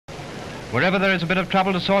Wherever there is a bit of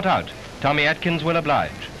trouble to sort out, Tommy Atkins will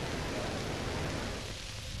oblige.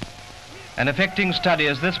 An affecting study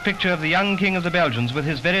is this picture of the young King of the Belgians with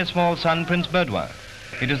his very small son, Prince Baudouin.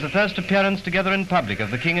 It is the first appearance together in public of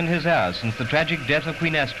the King and his heirs since the tragic death of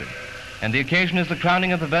Queen Astrid, and the occasion is the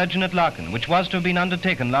crowning of the Virgin at Laeken, which was to have been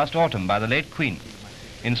undertaken last autumn by the late Queen.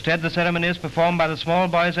 Instead, the ceremony is performed by the small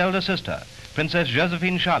boy's elder sister, Princess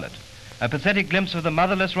Josephine Charlotte, a pathetic glimpse of the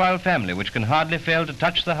motherless royal family which can hardly fail to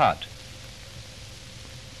touch the heart.